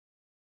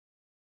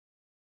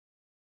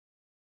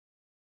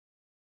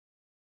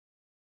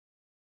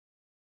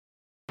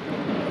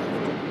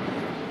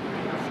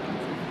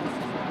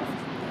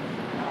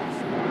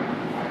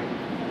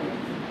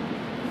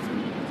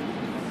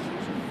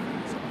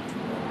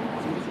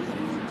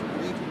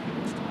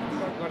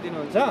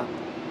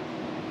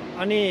गरिदिनुहुन्छ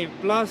अनि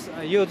प्लस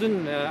यो जुन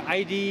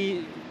आइडी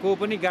को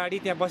पनि गाडी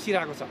त्यहाँ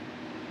बसिरहेको छ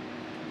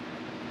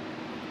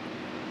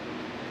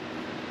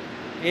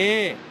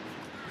ए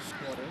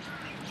squatters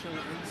to show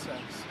the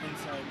insects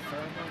inside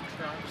pheromone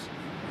traps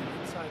and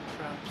inside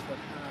traps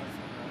that have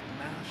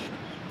mashed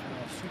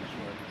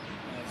switchboard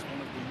as one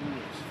of the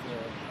lures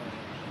for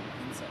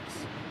insects.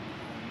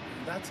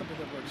 And that's something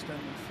that we're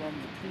extending from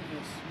the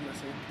previous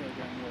USAID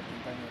program work in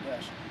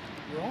Bangladesh.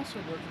 We're also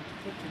working to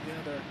put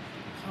together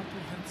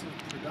comprehensive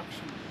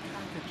production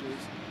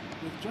packages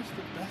with just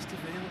the best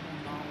available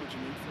knowledge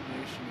and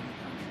information in the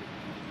country,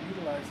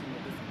 utilizing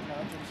what different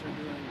projects are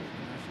doing, what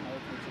the National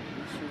Agricultural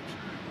Research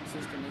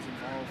System is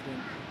involved in,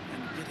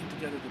 and getting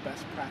together the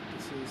best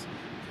practices,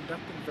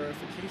 conducting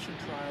verification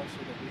trials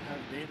so that we have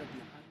data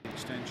behind.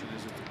 Extension,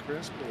 is it the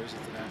CRISP or is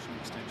it the National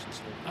Extension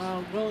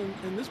Service? Well,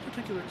 in this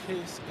particular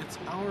case,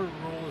 it's our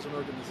role as an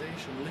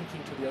organization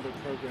linking to the other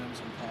programs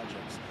and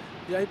projects.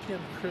 The IPM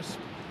CRISP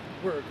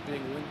work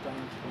being linked on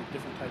to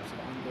different types of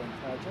ongoing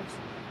projects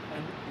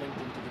and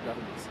linked into the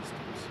government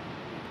systems.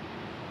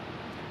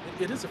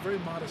 It is a very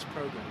modest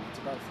program. It's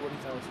about $40,000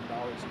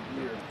 a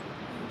year,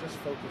 and just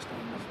focused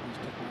on these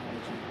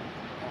technology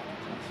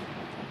packages.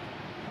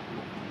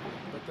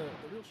 But the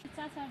real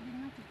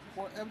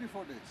for every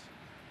 4 days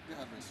they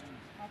harvest.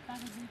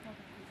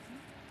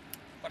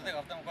 प्रत्येक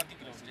हप्तामा कति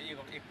kilo हुन्छ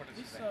एकपटक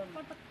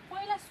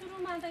पहिला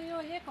सुरुमा त यो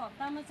एक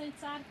हप्तामा चाहिँ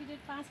 4 पिरियड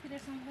 5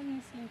 पिरियडसम्म पनि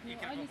निस्किन्थ्यो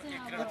अहिले चाहिँ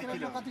अब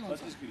कति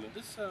हुन्छ 25 किलो.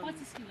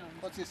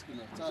 25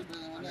 किलो 4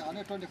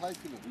 भने 125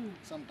 किलो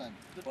सम टाइम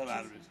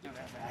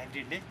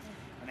हाइब्रिडले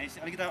भने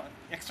अलिकति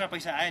एक्स्ट्रा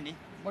पैसा आयो नि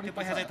त्यो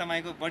पैसा चाहिँ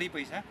तपाईको बढी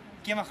पैसा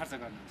केमा खर्च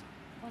गर्नुहुन्छ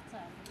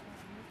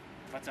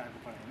बच्चाहरुको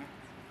पढाइमा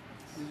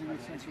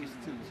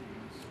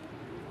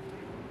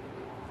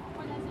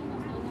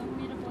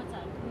मेरो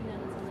बच्चाहरु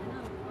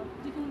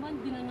टिफिन पनि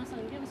दिन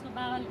नसक्यो उसको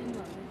बाबाले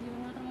दिनुभएको थियो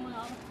नत्र म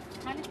अब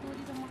खाली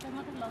तोरी र मकै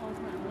मात्रै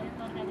लगाउँछु हामीलाई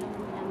तरकारी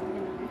लगाउनु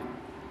जान्दैन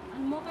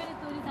अनि मकै र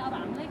तोरी त अब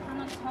हामीलाई खान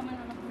 6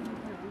 महिनालाई पुग्दैन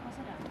भने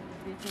कसरी हामीले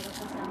बेचेर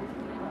पैसा हामीले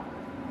पुरै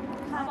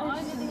अब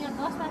अहिले त यहाँ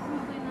 10 लाख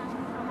मकै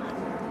नाच्नु ठाउँमा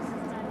हामीले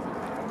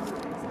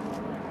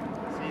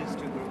 30-40 used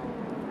to grow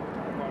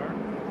corn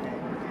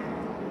and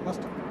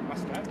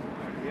mustard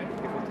earlier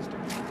before this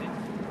technology,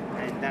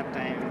 and that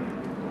time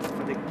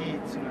for the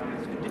kids, you know,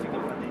 it's been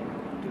difficult for them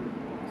to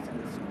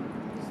sell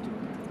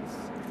students.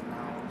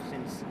 Now,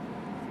 since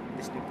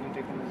this new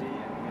technology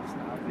and it's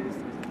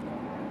harvest,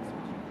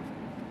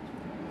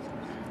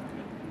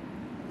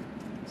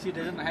 she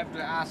doesn't have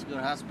to ask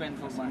her husband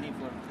for money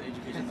for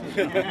education.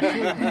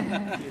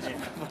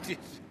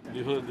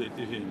 Before the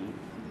tiffin.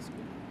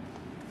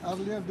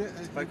 earlier they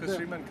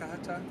Sriman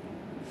Kahata?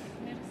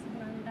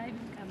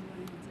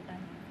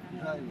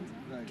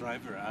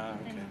 Driver,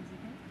 okay.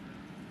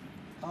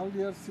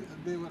 earlier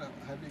they were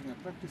having a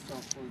practice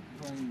of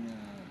growing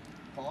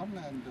corn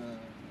and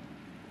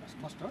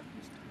mustard,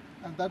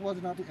 and that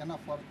was not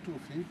enough for to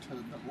feed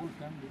the whole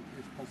family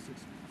for 6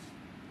 months.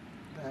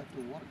 They had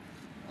to work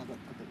other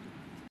things.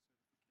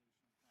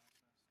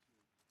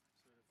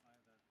 Certify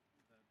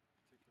that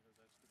particular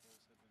vegetables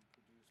have been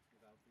produced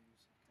without the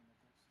use of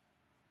chemicals.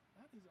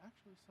 That is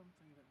actually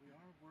something that we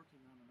are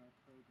working on in our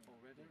program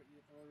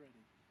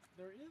already.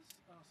 There is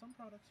some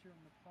products here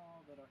in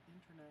Nepal that are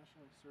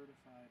internationally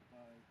certified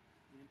by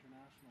the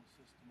International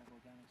System of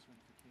Organic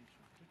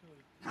Certification,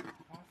 particularly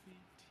coffee,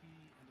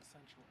 tea, and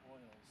essential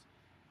oils.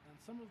 And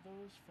some of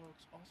those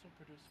folks also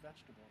produce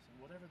vegetables, and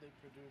whatever they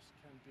produce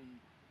can be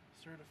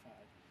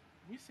certified.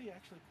 We see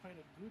actually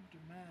quite a good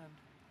demand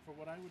for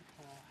what I would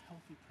call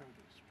healthy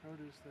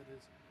produce that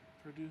is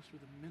produced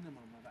with a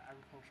minimum of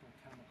agricultural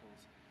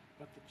chemicals.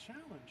 But the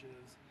challenge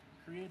is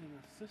creating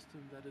a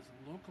system that is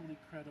locally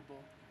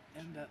credible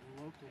and at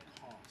local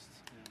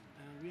costs.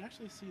 And we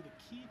actually see the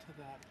key to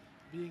that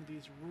being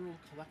these rural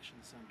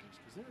collection centers,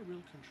 because they're a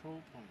real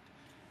control point.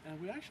 And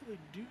we actually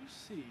do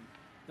see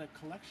that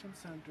collection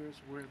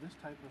centers where this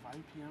type of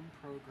IPM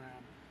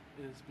program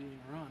is being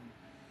run,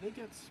 they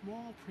get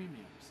small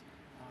premiums,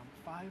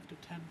 5 to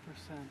 10%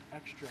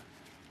 extra,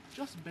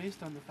 just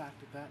based on the fact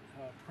that that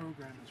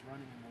program is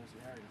running in those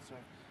areas. So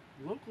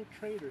local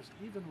traders,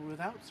 even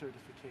without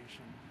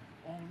certification,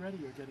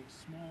 already are getting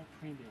small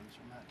premiums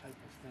from that type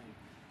of thing.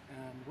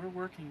 And we're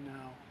working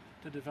now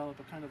to develop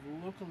a kind of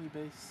locally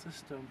based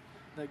system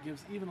that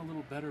gives even a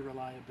little better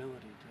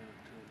reliability to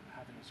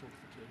having a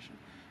certification.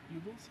 You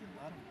will see a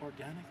lot of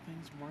organic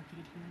things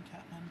marketed here in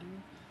Kathmandu,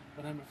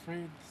 but I'm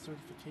afraid the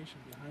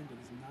certification behind it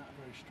is not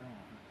very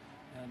strong.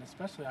 And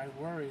especially I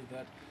worry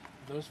that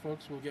those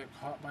folks will get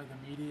caught by the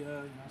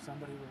media, you know,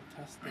 somebody will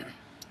test the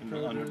And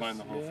they'll undermine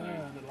the whole thing.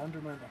 Yeah, and it'll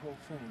undermine the whole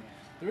thing.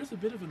 There is a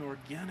bit of an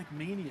organic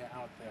mania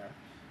out there,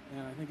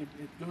 and I think it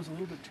goes a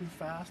little bit too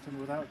fast and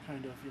without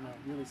kind of, you know,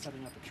 really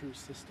setting up a true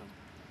system.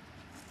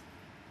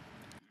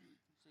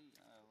 See,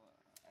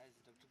 as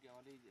Dr.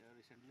 Gyawali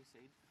recently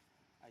said,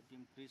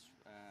 IPM CRISP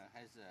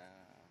has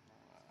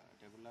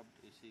developed,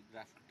 you see,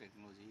 graft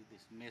technology,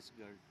 this mesh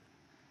guard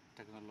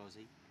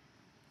technology.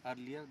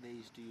 Earlier they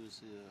used to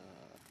use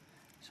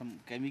some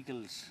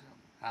chemicals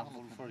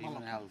harmful for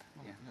human health.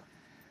 Yeah.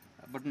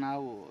 But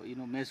now,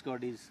 maize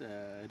gourd is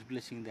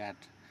replacing that.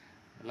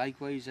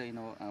 Likewise,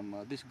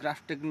 this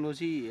graft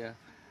technology,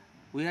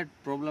 we had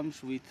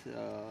problems with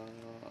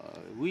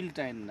wilt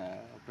and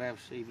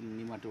perhaps even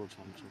nematodes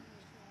also.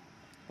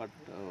 But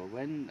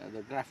when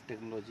the graft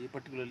technology,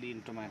 particularly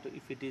in tomato,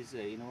 if it is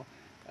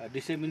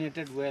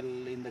disseminated well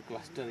in the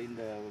cluster, in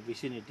the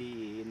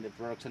vicinity, in the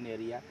production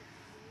area,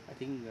 I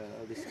think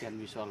this can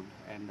be solved.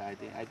 And I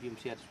think IPM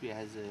CRSP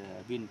has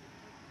been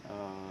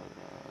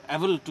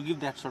able to give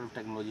that sort of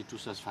technology to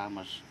such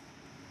farmers.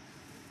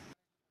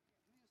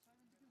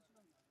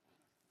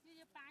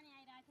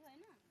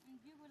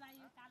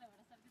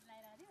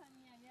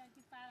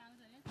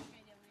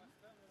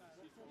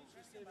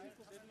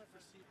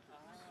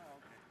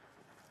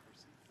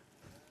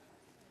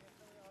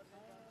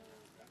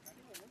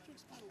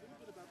 Explain a little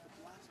bit about the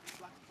black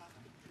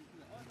plastic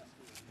treatment.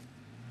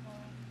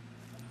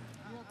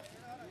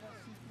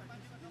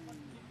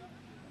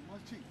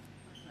 Mulching,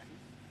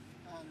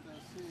 and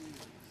she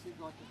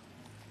got a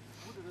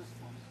good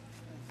response.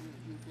 And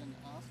you can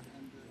ask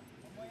and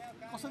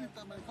कसरी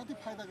तपाईले कति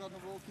फाइदा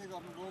गर्नुभयो के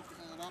गर्नुभयो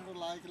राम्रो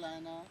लागेको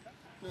लागेन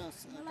प्लस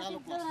कालो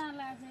प्लस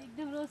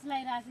एकदम रोज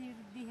लागिरहेको छ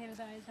देखेर त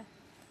अहिले त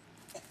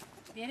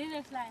धेरै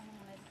रोज लाग्यो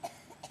मलाई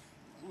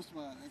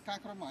उसमा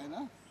काँक्रोमा हैन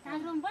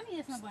काँक्रोमा पनि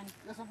यसमा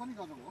पनि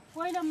गर्नुभयो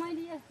पहिला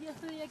मैले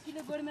यस्तो 1 किलो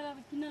गोडमेला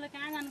किन्नलाई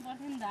कहाँ जानु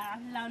पर्थ्यो नि त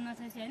आफूले लाउन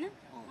नसकेपछि हैन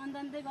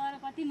अन्त गएर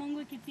कति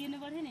महँगो तिर्नु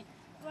पर्थ्यो नि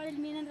अहिले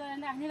मेहनत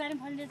गरेर आफ्नै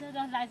बारीमा फल्दैछ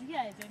जस्तो लाग्छ कि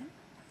आएछ नि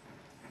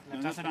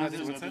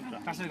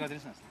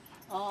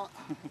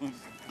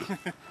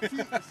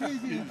she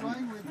is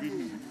enjoying with the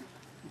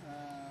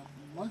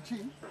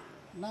mulching.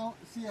 Now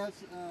she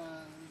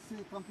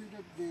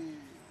completed the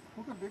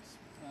cooker bits.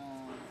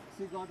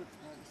 She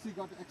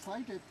got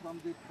excited from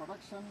the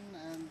production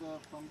and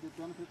from the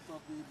benefits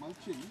of the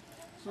mulching.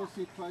 So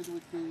she tried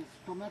with the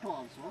tomato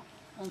also,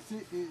 and she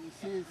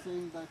is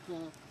saying that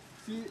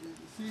she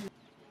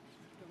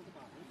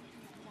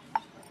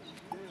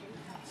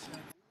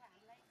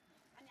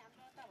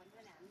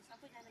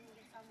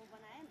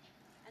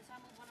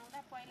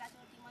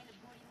पहिलाचोटि मैले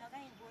बोडी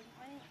लगाएँ बोडी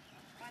पनि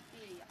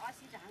कति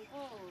 80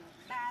 झाङको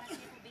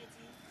 1200 को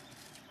बेची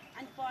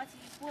अनि पछि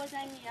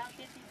चाहिँ अब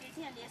त्यति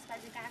बेची अनि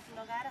यसपालि काठ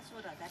लगाएर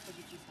 16000 को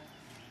बेची छ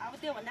अब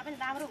त्यो भन्दा पनि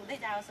राम्रो हुँदै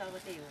जाओस् अब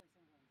त्यही हो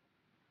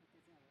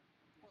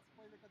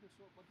पहिले कति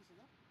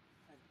 32000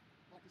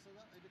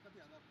 अहिले कति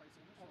हजार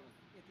पाइसक्यो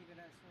यति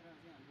बेला 16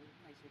 चाहिँ हामीले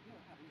पाइसक्यो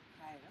आफूले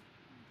खाएर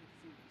त्यति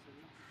चाहिँ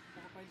भइसक्यो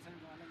अब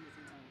कहिलेसम्म होला यो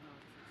चाहिँ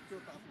त्यो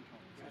त आफ्नो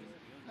ठाउँ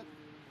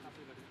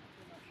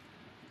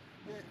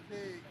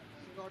They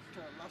got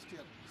last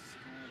year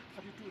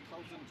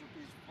 32,000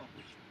 rupees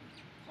profit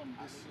from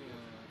this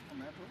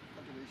tomato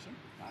cultivation.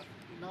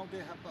 Now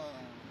they have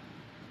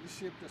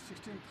received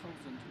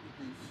 16,000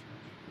 rupees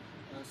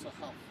as a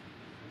half.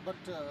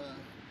 But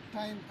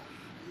time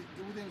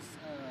within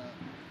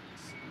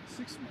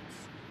 6 months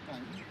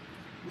time,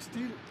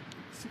 still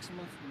 6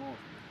 months more,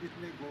 it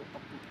may go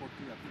up to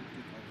 40 or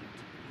 50,000.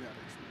 They are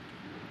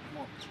expecting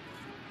more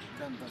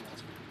than the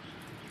last year.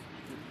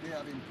 They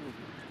are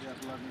improving. They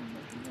are learning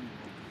much more.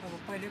 अब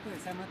पहिलेको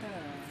हिसाबमा त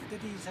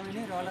त्यति समय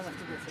नै रहला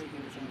जस्तो भइसकेको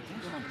छ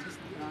अब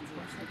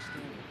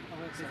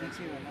त्यति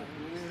के होला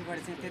यसबाट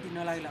चाहिँ त्यति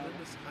नलाग्ला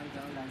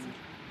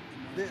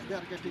They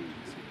are getting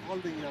all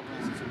the year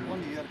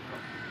 1 year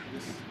crop.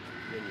 This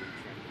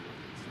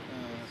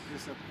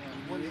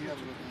 1 year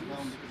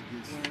round is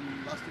this.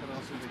 Last year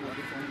also they got 1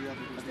 year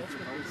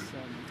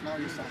 32,000. Now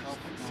it's a half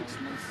 6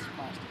 months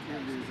past.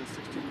 Nearly is a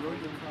 16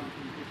 road.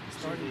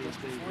 Starting just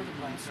before the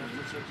plant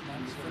started,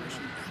 and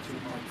finishing 2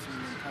 months and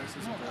then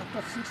prices No,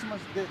 after 6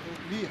 months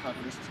we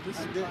harvest. And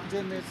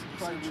they may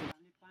try to.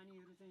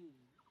 पानीहरु चाहिँ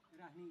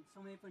राख्ने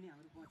समय पनि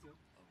हाम्रो बच्यो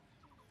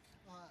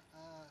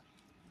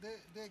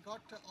They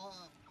got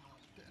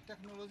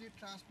technology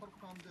transfer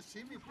from the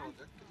SEMI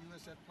project,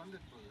 USAID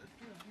funded project,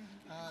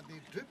 the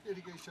drip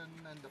irrigation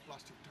and the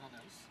plastic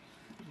tunnels.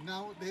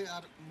 Now they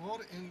are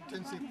more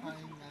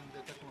intensifying and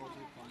the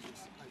technology from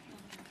this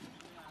IPM.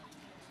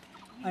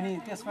 अनि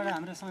त्यसबाट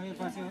हाम्रो समय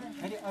बच्यो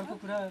फेरि अर्को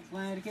कुरा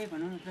उहाँहरुकै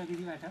भनौं न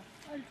प्रविधिबाट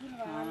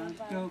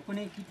त्यो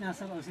कुनै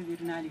कीटनाशक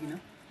औषधिहरु नहालिकिन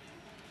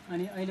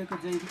अनि अहिलेको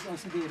जैविक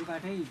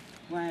औषधिहरुबाटै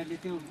उहाँहरुले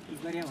त्यो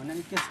गरे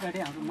भन्नाले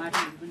त्यसबाटै हाम्रो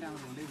माटीहरु पनि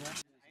राम्रो हुँदै गयो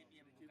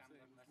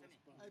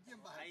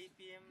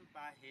आइपिएम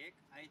बाहेक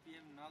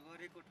आइपिएम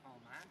नगरेको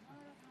ठाउँमा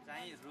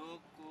चाहिँ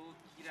रोगको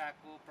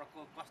किराको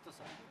प्रकोप कस्तो छ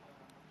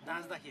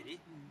जाँच्दाखेरि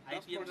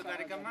आइपिएम को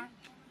कार्यक्रममा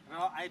र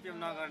आइपिएम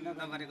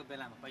नगरेको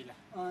बेलामा पहिला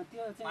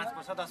त्यो चाहिँ 5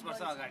 वर्ष 10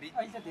 वर्ष अगाडि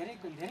अहिले त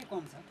धेरै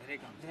कम छ धेरै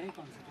कम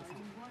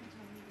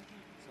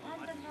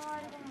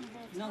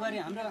नगरे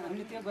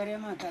हामीले त्यो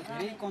गरेमा त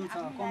धेरै कम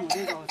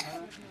हुँदै गएको छ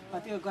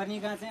त्यो गर्ने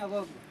कहाँ चाहिँ अब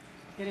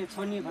के रे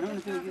छोड्ने भनौं न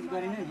त्यो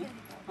गरेन नि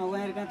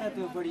उहाँहरु कहाँ त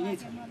त्यो बढी नै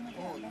छ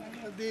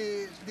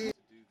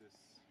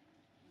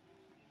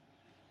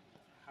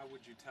How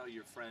would you tell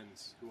your friends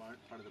who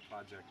aren't part of the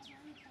project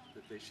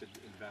that they should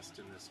invest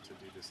in this to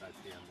do this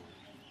IPM work?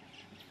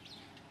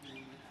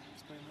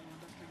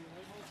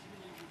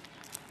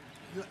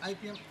 Yo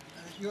IPM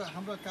यो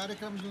हाम्रो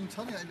कार्यक्रम जुन छ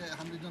नि अहिले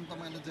हामीले जुन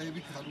तपाईँले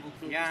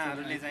जैविकहरूको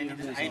यहाँहरूले चाहिँ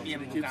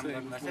आइपिएमको काम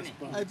गर्नुपर्छ नि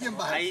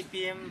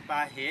आइपिएम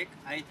बाहेक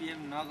आइपिएम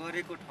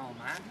नगरेको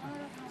ठाउँमा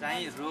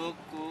चाहिँ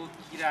रोगको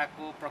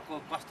किराको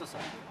प्रकोप कस्तो छ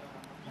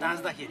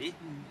जाँच्दाखेरि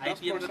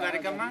आइपिएमको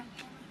कार्यक्रममा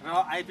र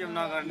आइपिएम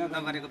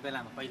नगरेको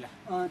बेलामा पहिला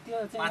त्यो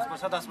 5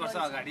 वर्ष 10 वर्ष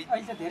अगाडि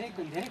अहिले चाहिँ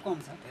धेरै कम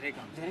छ धेरै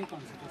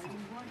कम छ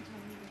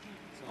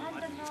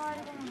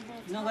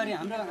नगरे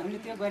हामीले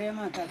त्यो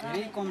गरेमा त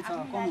धेरै कम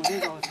हुँदै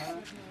गएको छ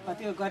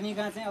त्यो गर्ने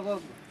कहाँ चाहिँ अब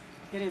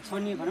के अरे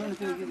छोड्ने भनौँ न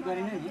त्यो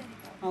गरेन नि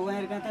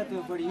उहाँहरू कहाँ त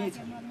त्यो बढी नै छ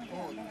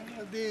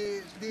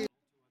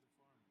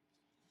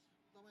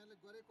तपाईँले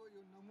गरेको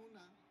यो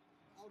नमुना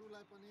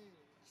अरूलाई पनि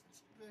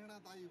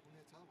प्रेरणादायी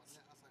हुनेछ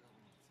भन्ने आशा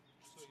गर्नुहुन्छ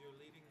So you're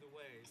leading the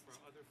way for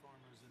other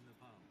farmers in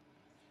Nepal.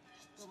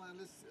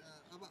 तपाईँहरूले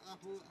अब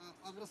आफू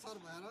अग्रसर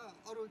भएर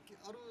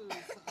अरू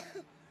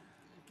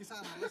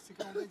किसानहरूलाई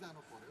सिकाउँदै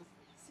जानु पर्यो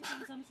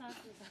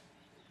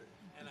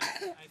And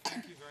I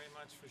thank you very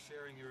much for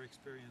sharing your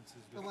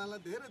experiences with me. तपाईँलाई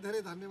धेरै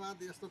धेरै धन्यवाद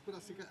यस्तो कुरा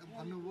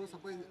भन्नुभयो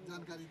सबै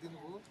जानकारी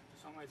दिनुभयो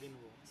समय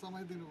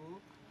दिनुभयो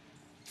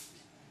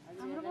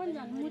हाम्रो पनि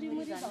झन् मुरी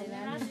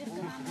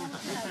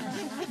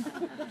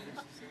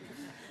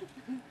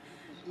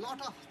lot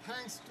of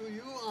thanks to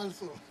you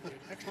also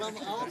from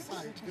our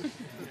side.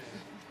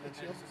 And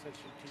she also said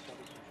she'd teach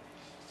other people.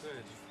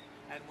 Good.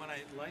 And when I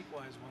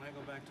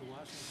go back to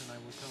Washington, I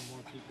will tell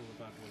more people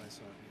about what I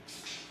saw here.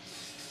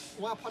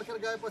 उहाँ फर्केर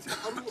गएपछि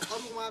अरू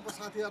उहाँको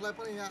साथीहरूलाई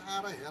पनि यहाँ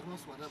आएर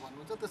हेर्नुहोस् भनेर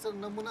भन्नुहुन्छ त्यसरी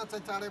नमुना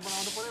चाहिँ चाँडै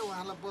बनाउनु पर्यो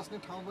उहाँलाई बस्ने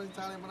ठाउँ पनि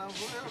चाँडै बनाउनु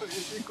पर्यो र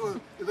इको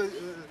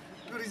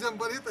टुरिज्म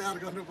पनि तयार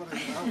गर्नु पर्यो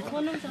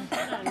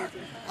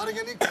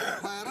अर्ग्यानिक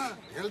खुवाएर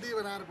हेल्दी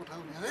बनाएर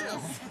पठाउने है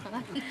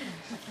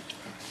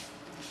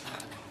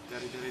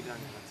Very, very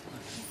धन्यवाद.